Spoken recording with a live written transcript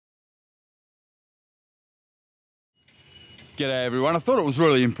G'day everyone. I thought it was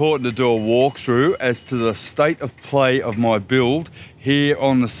really important to do a walkthrough as to the state of play of my build here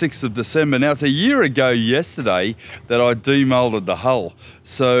on the 6th of December. Now it's a year ago yesterday that I demolded the hull.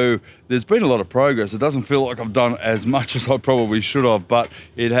 So there's been a lot of progress. It doesn't feel like I've done as much as I probably should have, but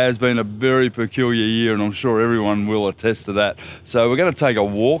it has been a very peculiar year and I'm sure everyone will attest to that. So we're going to take a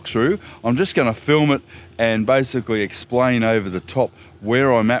walkthrough. I'm just going to film it and basically explain over the top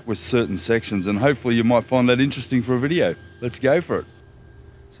where I'm at with certain sections, and hopefully you might find that interesting for a video. Let's go for it.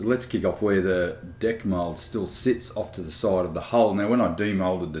 So let's kick off where the deck mould still sits off to the side of the hull. Now when I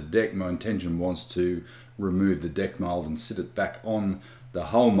demolded the deck, my intention was to remove the deck mould and sit it back on the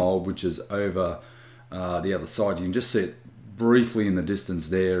hull mould, which is over the other side. You can just see it briefly in the distance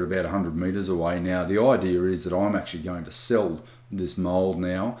there, about 100 meters away. Now the idea is that I'm actually going to sell this mould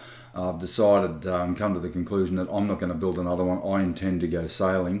now. I've decided, come to the conclusion that I'm not going to build another one. I intend to go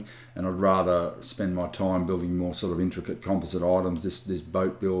sailing, and I'd rather spend my time building more sort of intricate composite items. This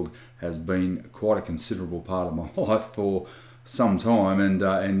boat build has been quite a considerable part of my life for some time,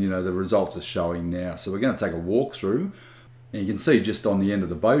 and you know, the results are showing now. So we're going to take a walk through, and you can see just on the end of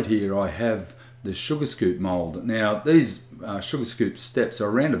the boat here I have the sugar scoop mould. Now these sugar scoop steps are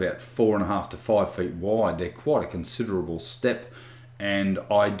around about 4.5 to 5 feet wide. They're quite a considerable step, and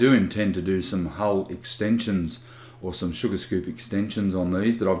I do intend to do some hull extensions or some sugar scoop extensions on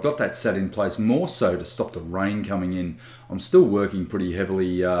these, but I've got that set in place more so to stop the rain coming in. I'm still working pretty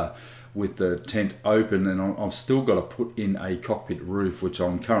heavily with the tent open, and I've still got to put in a cockpit roof, which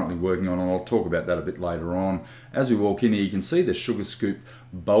I'm currently working on, and I'll talk about that a bit later on. As we walk in here, you can see the sugar scoop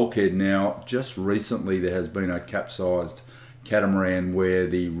bulkhead. Now just recently there has been a capsized catamaran where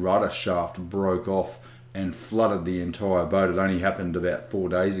the rudder shaft broke off and flooded the entire boat. It only happened about 4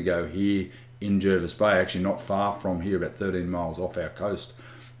 days ago here in Jervis Bay, actually not far from here, about 13 miles off our coast.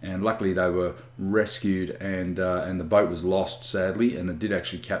 And luckily they were rescued, and the boat was lost sadly, and it did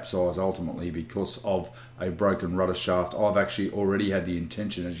actually capsize ultimately because of a broken rudder shaft. I've actually already had the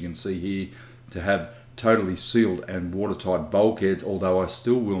intention, as you can see here, to have totally sealed and watertight bulkheads, although I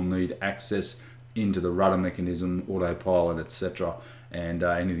still will need access into the rudder mechanism, autopilot, etc. and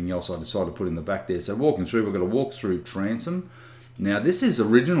anything else I decide to put in the back there. So walking through, we've got a walk-through transom. Now this is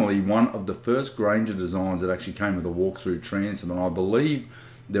originally one of the first Granger designs that actually came with a walk-through transom, and I believe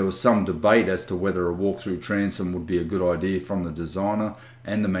there was some debate as to whether a walk-through transom would be a good idea from the designer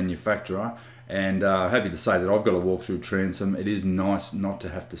and the manufacturer, and happy to say that I've got a walk-through transom. It is nice not to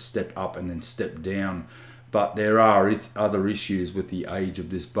have to step up and then step down, but there are other issues with the age of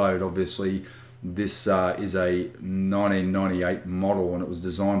this boat. Obviously this is a 1998 model, and it was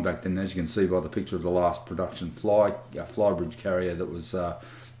designed back then, as you can see by the picture of the last production flybridge carrier that was, or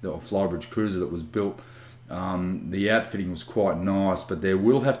flybridge cruiser that was built. The outfitting was quite nice, but there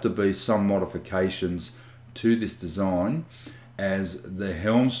will have to be some modifications to this design, as the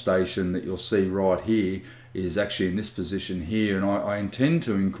helm station that you'll see right here is actually in this position here, and I intend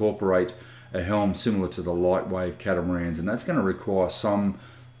to incorporate a helm similar to the light wave catamarans, and that's going to require some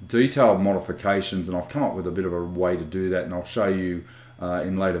detailed modifications, and I've come up with a bit of a way to do that, and I'll show you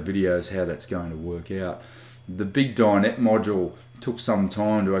in later videos how that's going to work out. The big dinette module took some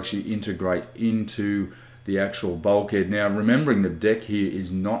time to actually integrate into the actual bulkhead. Now remembering the deck here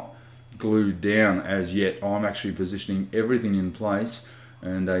is not glued down as yet, I'm actually positioning everything in place,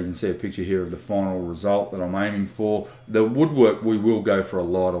 and you can see a picture here of the final result that I'm aiming for. The woodwork, we will go for a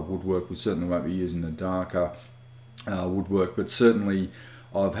lighter woodwork. We certainly won't be using the darker woodwork, but certainly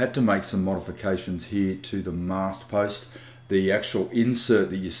I've had to make some modifications here to the mast post. The actual insert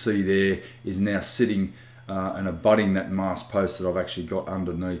that you see there is now sitting and abutting that mast post that I've actually got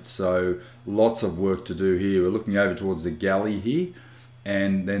underneath. So lots of work to do here. We're looking over towards the galley here,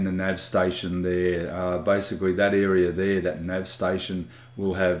 and then the nav station there. Basically that area there, that nav station,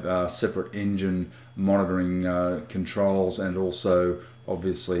 will have separate engine monitoring controls, and also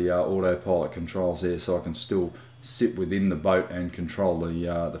obviously autopilot controls there, so I can still sit within the boat and control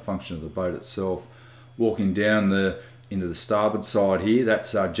the function of the boat itself. Walking down into the starboard side here,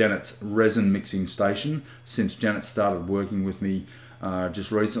 that's Janet's resin mixing station. Since Janet started working with me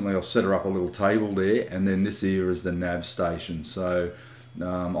just recently, I've set her up a little table there, and then this here is the nav station. So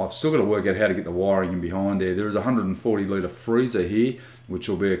I've still got to work out how to get the wiring in behind there. There is a 140 litre freezer here, which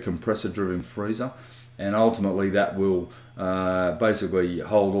will be a compressor driven freezer, and ultimately that will basically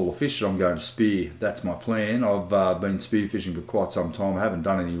hold all the fish that I'm going to spear. That's my plan. I've been spear fishing for quite some time. I haven't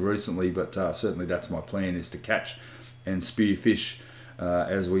done any recently, but certainly that's my plan, is to catch and spear fish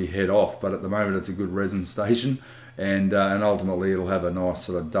as we head off. But at the moment it's a good resin station, and ultimately it'll have a nice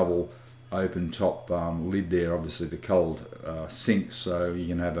sort of double open top lid there. Obviously the cold sinks, so you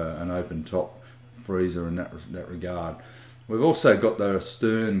can have an open top freezer in that regard. We've also got the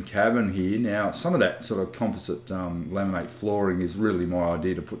stern cabin here. Now, some of that sort of composite laminate flooring is really my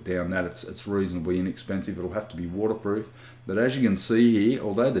idea to put down that. It's reasonably inexpensive. It'll have to be waterproof. But as you can see here,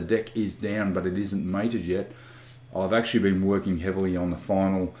 although the deck is down but it isn't mated yet, I've actually been working heavily on the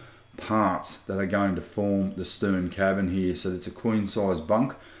final parts that are going to form the stern cabin here. So it's a queen size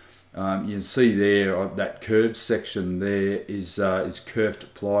bunk. You can see there that curved section there is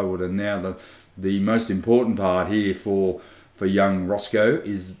curved plywood, and now the most important part here for young Rossco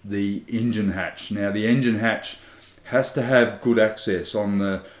is the engine hatch. Now the engine hatch has to have good access. On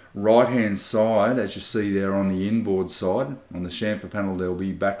the right hand side, as you see there on the inboard side, on the chamfer panel, there will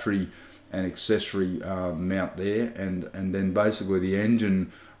be battery and accessory mount there, and then basically the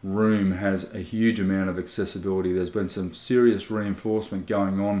engine room has a huge amount of accessibility. There's been some serious reinforcement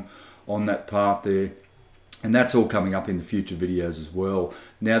going on that part there, and that's all coming up in the future videos as well.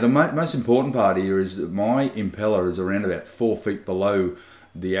 Now the most important part here is that my impeller is around about 4 feet below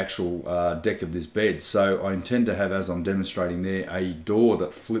the actual deck of this bed, so I intend to have, as I'm demonstrating there, a door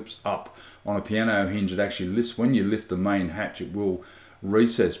that flips up on a piano hinge. It actually lifts. When you lift the main hatch, it will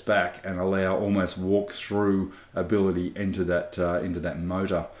recess back and allow almost walk-through ability into that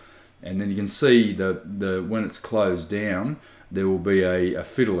motor. And then you can see when it's closed down, there will be a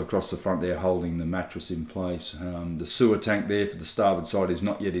fiddle across the front there holding the mattress in place. The sewer tank there for the starboard side is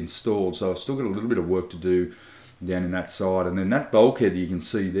not yet installed, so I've still got a little bit of work to do down in that side. And then that bulkhead that you can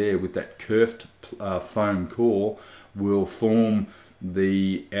see there with that curved foam core will form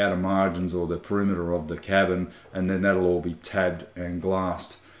the outer margins or the perimeter of the cabin, and then that'll all be tabbed and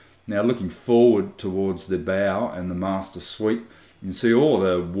glassed. Now looking forward towards the bow and the master suite, you can see all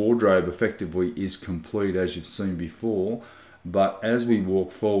the wardrobe effectively is complete, as you've seen before. But as we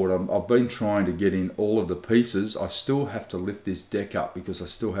walk forward, I've been trying to get in all of the pieces. I still have to lift this deck up because I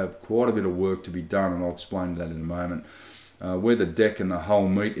still have quite a bit of work to be done, and I'll explain that in a moment. Where the deck and the hull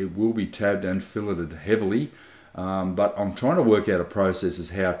meet, it will be tabbed and filleted heavily. But I'm trying to work out a process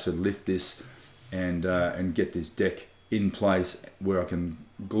as how to lift this and get this deck in place where I can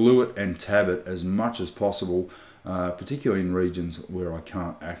glue it and tab it as much as possible, particularly in regions where I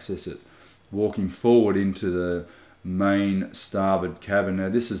can't access it. Walking forward into the main starboard cabin. Now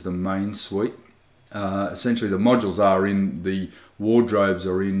this is the main suite. Essentially the modules are in, the wardrobes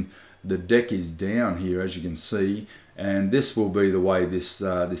are in, the deck is down here, as you can see, and this will be the way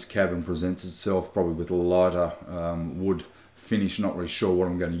this cabin presents itself, probably with a lighter wood finish. Not really sure what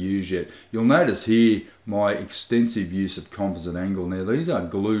I'm going to use yet. You'll notice here my extensive use of composite angle. Now these are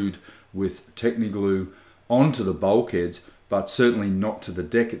glued with Techniglue onto the bulkheads, but certainly not to the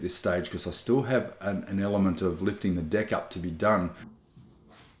deck at this stage, because I still have an element of lifting the deck up to be done.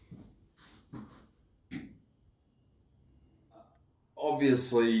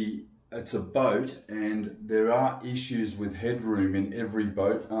 Obviously it's a boat and there are issues with headroom in every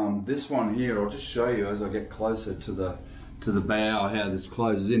boat. This one here, I'll just show you as I get closer to the bow how this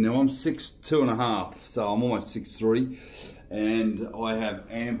closes in. Now I'm 6'2½", so I'm almost 6'3", and I have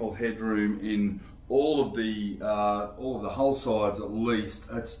ample headroom in all of the hull sides at least.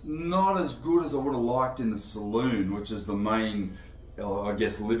 It's not as good as I would have liked in the saloon, which is the main, I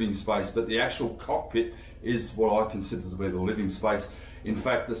guess, living space, but the actual cockpit is what I consider to be the living space. In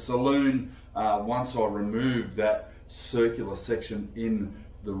fact, the saloon, once I removed that circular section in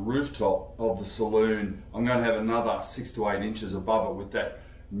the rooftop of the saloon, I'm going to have another 6 to 8 inches above it with that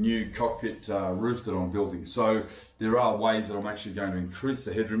new cockpit roof that I'm building. So there are ways that I'm actually going to increase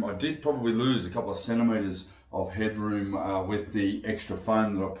the headroom. I did probably lose a couple of centimeters of headroom with the extra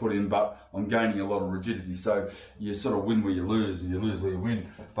foam that I put in, but I'm gaining a lot of rigidity. So you sort of win where you lose, and you lose where you win.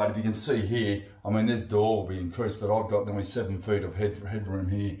 But if you can see here, I mean, this door will be increased, but I've got only 7 feet of headroom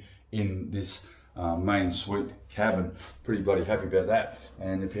here in this main suite cabin. Pretty bloody happy about that.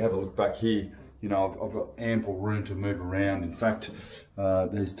 And if you have a look back here, you know, I've got ample room to move around. In fact,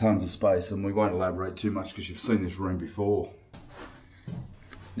 there's tons of space, and we won't elaborate too much because you've seen this room before.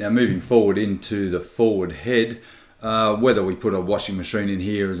 Now moving forward into the forward head, whether we put a washing machine in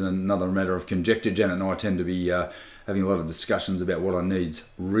here is another matter of conjecture. Janet and I tend to be having a lot of discussions about what our needs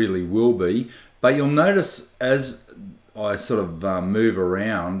really will be. But you'll notice as I sort of move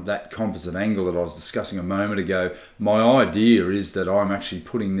around that composite angle that I was discussing a moment ago, my idea is that I'm actually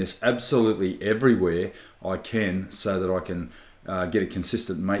putting this absolutely everywhere I can so that I can get a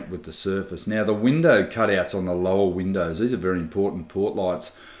consistent mate with the surface. Now the window cutouts on the lower windows, these are very important port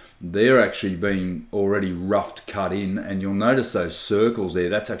lights. They're actually being already roughed cut in, and you'll notice those circles there,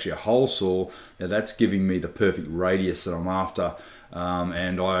 that's actually a hole saw. Now that's giving me the perfect radius that I'm after,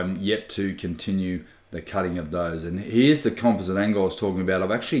 and I'm yet to continue the cutting of those. And here's the composite angle I was talking about.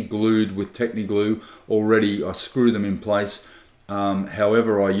 I've actually glued with Techniglue already. I screw them in place.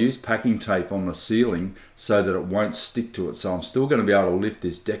 However, I use packing tape on the ceiling so that it won't stick to it. So I'm still going to be able to lift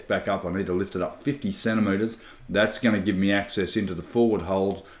this deck back up. I need to lift it up 50 centimeters. That's going to give me access into the forward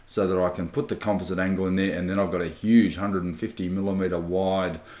hold so that I can put the composite angle in there. And then I've got a huge 150 millimeter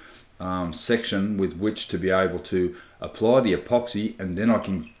wide section with which to be able to apply the epoxy, and then I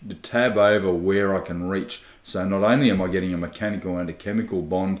can tab over where I can reach. So not only am I getting a mechanical and a chemical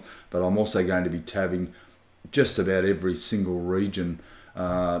bond, but I'm also going to be tabbing just about every single region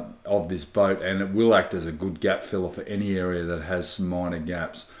of this boat, and it will act as a good gap filler for any area that has some minor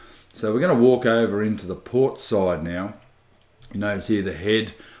gaps. So we're going to walk over into the port side now. You notice here the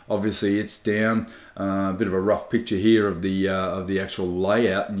head, obviously it's down. A bit of a rough picture here of the actual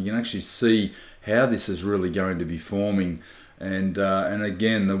layout, and you can actually see how this is really going to be forming. And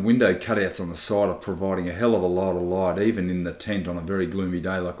again, the window cutouts on the side are providing a hell of a lot of light. Even in the tent on a very gloomy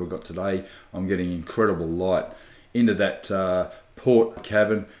day like we've got today, I'm getting incredible light into that port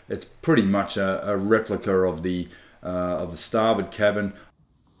cabin. It's pretty much a replica of the starboard cabin.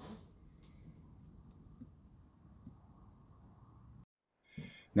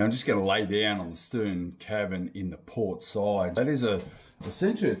 Now I'm just going to lay down on the stern cabin in the port side. That is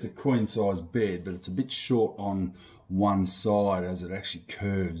essentially it's a queen size bed, but it's a bit short on one side as it actually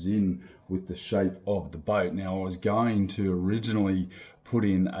curves in with the shape of the boat. Now I was going to originally put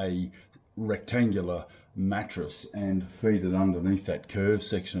in a rectangular mattress and feed it underneath that curved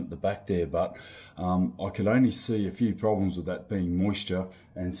section at the back there, but I could only see a few problems with that being moisture,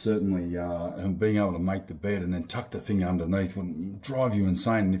 and certainly being able to make the bed and then tuck the thing underneath would drive you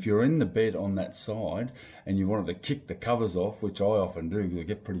insane. And if you're in the bed on that side and you wanted to kick the covers off, which I often do because they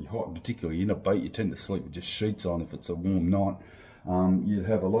get pretty hot, and particularly in a boat you tend to sleep with just sheets on if it's a warm night, you'd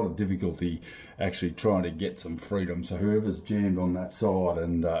have a lot of difficulty actually trying to get some freedom. So whoever's jammed on that side,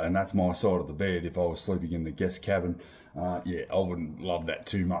 and that's my side of the bed if I was sleeping in the guest cabin, yeah, I wouldn't love that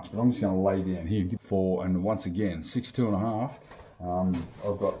too much. But I'm just going to lay down here for, and once again, 6'2½".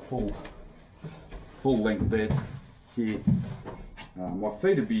 I've got full length bed here. My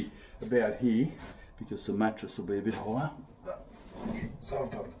feet will be about here because the mattress will be a bit higher. So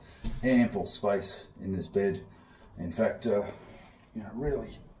I've got ample space in this bed. In fact, you know,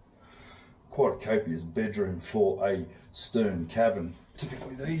 really quite a copious bedroom for a stern cabin.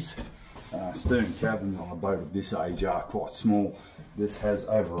 Typically these stern cabins on a boat of this age are quite small. This has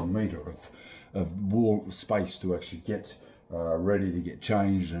over a metre of wall space to actually get ready to get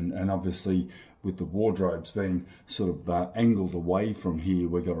changed, and obviously with the wardrobes being sort of angled away from here,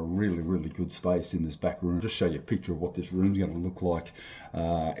 we've got a really good space in this back room. Just show you a picture of what this room's going to look like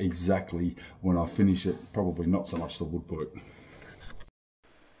exactly when I finish it. Probably not so much the woodwork.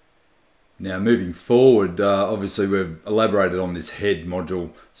 Now moving forward, obviously we've elaborated on this head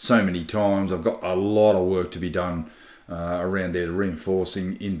module so many times. I've got a lot of work to be done around there,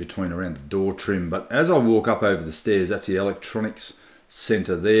 reinforcing in between around the door trim. But as I walk up over the stairs, that's the electronics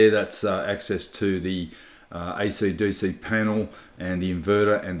center there. That's access to the AC/DC panel and the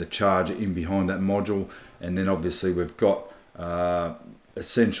inverter and the charger in behind that module. And then obviously we've got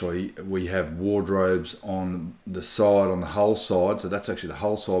essentially we have wardrobes on the side, on the hull side. So that's actually the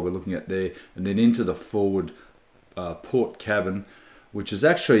hull side we're looking at there, and then into the forward port cabin, which is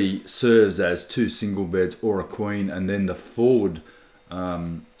actually serves as 2 single beds or a queen, and then the forward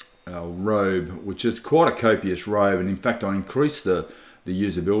robe, which is quite a copious robe. And in fact, I increased the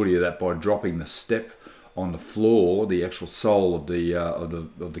usability of that by dropping the step on the floor. The actual sole of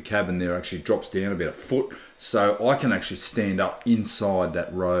the cabin there actually drops down about a foot, so I can actually stand up inside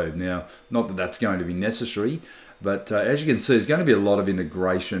that robe. Now, not that that's going to be necessary, but as you can see, there's going to be a lot of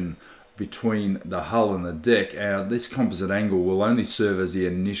integration between the hull and the deck. This composite angle will only serve as the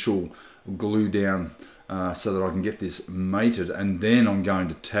initial glue down so that I can get this mated, and then I'm going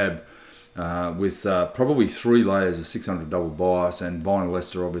to tab with probably 3 layers of 600 double bias and vinyl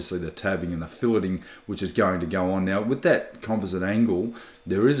ester, obviously the tabbing and the filleting, which is going to go on. Now with that composite angle,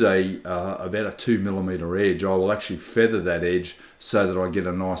 there is about a 2mm edge. I will actually feather that edge so that I get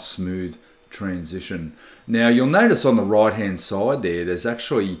a nice smooth transition. Now you'll notice on the right hand side there's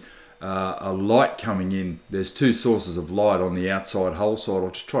actually a light coming in. There's 2 sources of light on the outside hull side.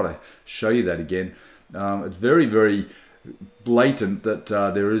 I'll just try to show you that again. It's very blatant that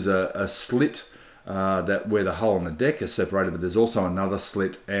there is a slit that where the hull and the deck are separated, but there's also another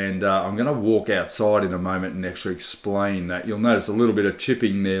slit, and I'm going to walk outside in a moment and actually explain that. You'll notice a little bit of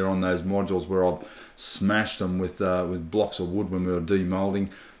chipping there on those modules where I've smashed them with blocks of wood when we were demolding.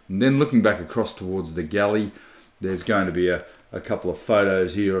 And then looking back across towards the galley, there's going to be a couple of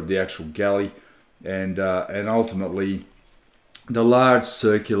photos here of the actual galley. and ultimately the large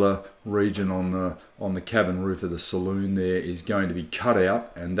circular region on the cabin roof of the saloon there is going to be cut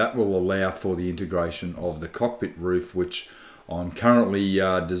out, and that will allow for the integration of the cockpit roof, which I'm currently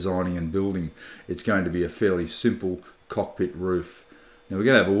designing and building. It's going to be a fairly simple cockpit roof. Now we're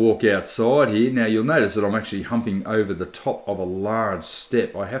going to have a walk outside here. Now you'll notice that I'm actually humping over the top of a large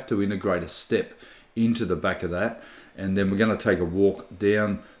step. I have to integrate a step into the back of that, and then we're going to take a walk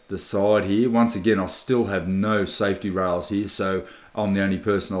down the side here. Once again, I still have no safety rails here, so I'm the only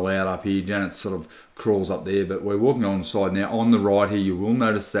person allowed up here. Janet sort of crawls up there, but we're walking on the side now. On the right here, you will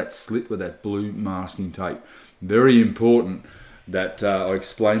notice that slit with that blue masking tape. Very important that I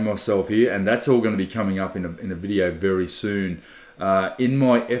explain myself here, and that's all going to be coming up in a video very soon. In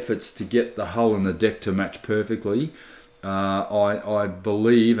my efforts to get the hull and the deck to match perfectly, I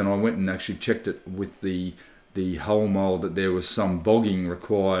believe, and I went and actually checked it with the hull mold, that there was some bogging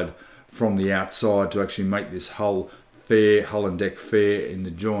required from the outside to actually make this hull and deck fair in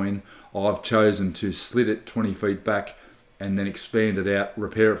the join. I've chosen to slit it 20 feet back and then expand it out,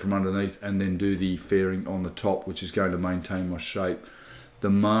 repair it from underneath, and then do the fairing on the top, which is going to maintain my shape. The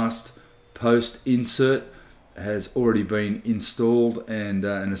mast post insert has already been installed, and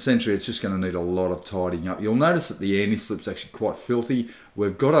essentially it's just going to need a lot of tidying up. You'll notice that the anti-slip's actually quite filthy.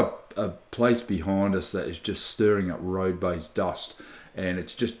 We've got a place behind us that is just stirring up road-based dust, and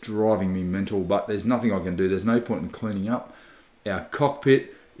it's just driving me mental, but there's nothing I can do. There's no point in cleaning up. Our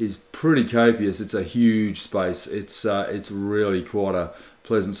cockpit is pretty copious. It's a huge space. It's really quite a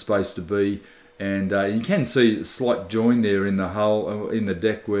pleasant space to be, and you can see a slight join there in the hull, in the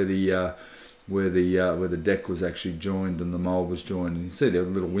deck where the deck was actually joined and the mould was joined. And you see there are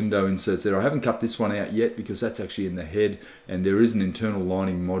little window inserts there. I haven't cut this one out yet because that's actually in the head, and there is an internal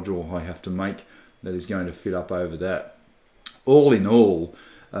lining module I have to make that is going to fit up over that. All in all,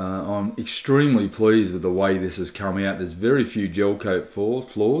 I'm extremely pleased with the way this has come out. There's very few gel coat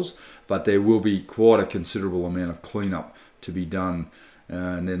floors, but there will be quite a considerable amount of cleanup to be done.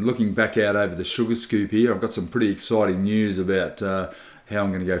 And then looking back out over the sugar scoop here, I've got some pretty exciting news about how I'm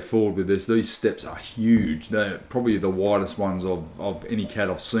going to go forward with this. These steps are huge. They're probably the widest ones of any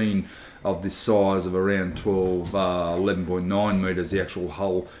cat I've seen of this size, of around 11.9 metres. The actual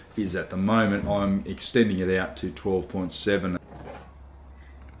hull is at the moment. I'm extending it out to 12.7.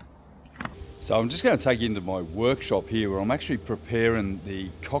 So I'm just going to take you into my workshop here where I'm actually preparing the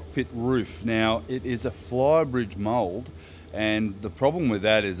cockpit roof. Now it is a flybridge mould, and the problem with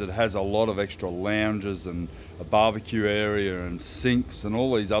that is it has a lot of extra lounges and a barbecue area and sinks and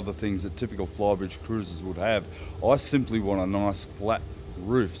all these other things that typical flybridge cruisers would have. I simply want a nice flat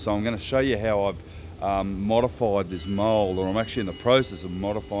roof, so I'm going to show you how I've modified this mould, or I'm actually in the process of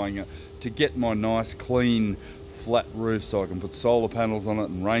modifying it to get my nice clean flat roof, so I can put solar panels on it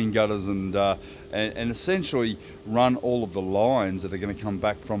and rain gutters and essentially run all of the lines that are going to come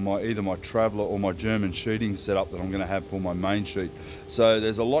back from either my Traveller or my German sheeting setup that I'm going to have for my main sheet. So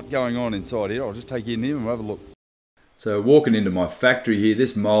there's a lot going on inside here. I'll just take you in here and have a look. So walking into my factory here,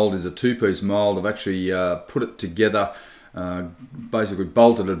 this mould is a two-piece mould. I've actually put it together, basically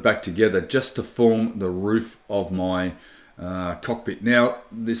bolted it back together just to form the roof of my cockpit. Now,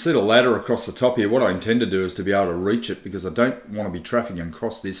 this little ladder across the top here, what I intend to do is to be able to reach it, because I don't want to be trafficking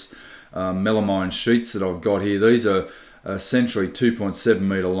across this melamine sheets that I've got here. These are essentially 2.7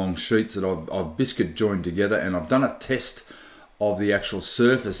 metre long sheets that I've biscuit joined together, and I've done a test of the actual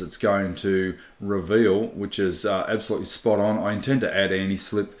surface it's going to reveal, which is absolutely spot on. I intend to add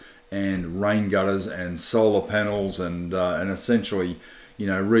anti-slip and rain gutters and solar panels and essentially, you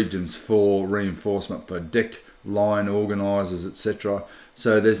know, regions for reinforcement for deck line organisers, etc.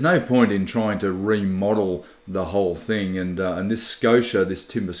 So there's no point in trying to remodel the whole thing, and this scotia, this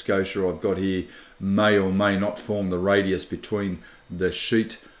timber scotia I've got here, may or may not form the radius between the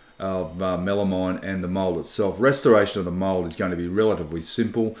sheet of melamine and the mould itself. Restoration of the mould is going to be relatively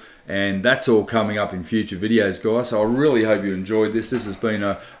simple, and that's all coming up in future videos, guys. So I really hope you enjoyed this. This has been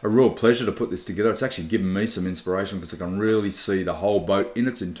a real pleasure to put this together. It's actually given me some inspiration because I can really see the whole boat in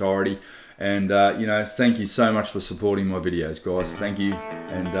its entirety. And you know, thank you so much for supporting my videos, guys. Thank you,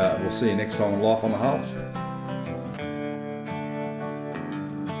 and we'll see you next time on Life on the Hulls.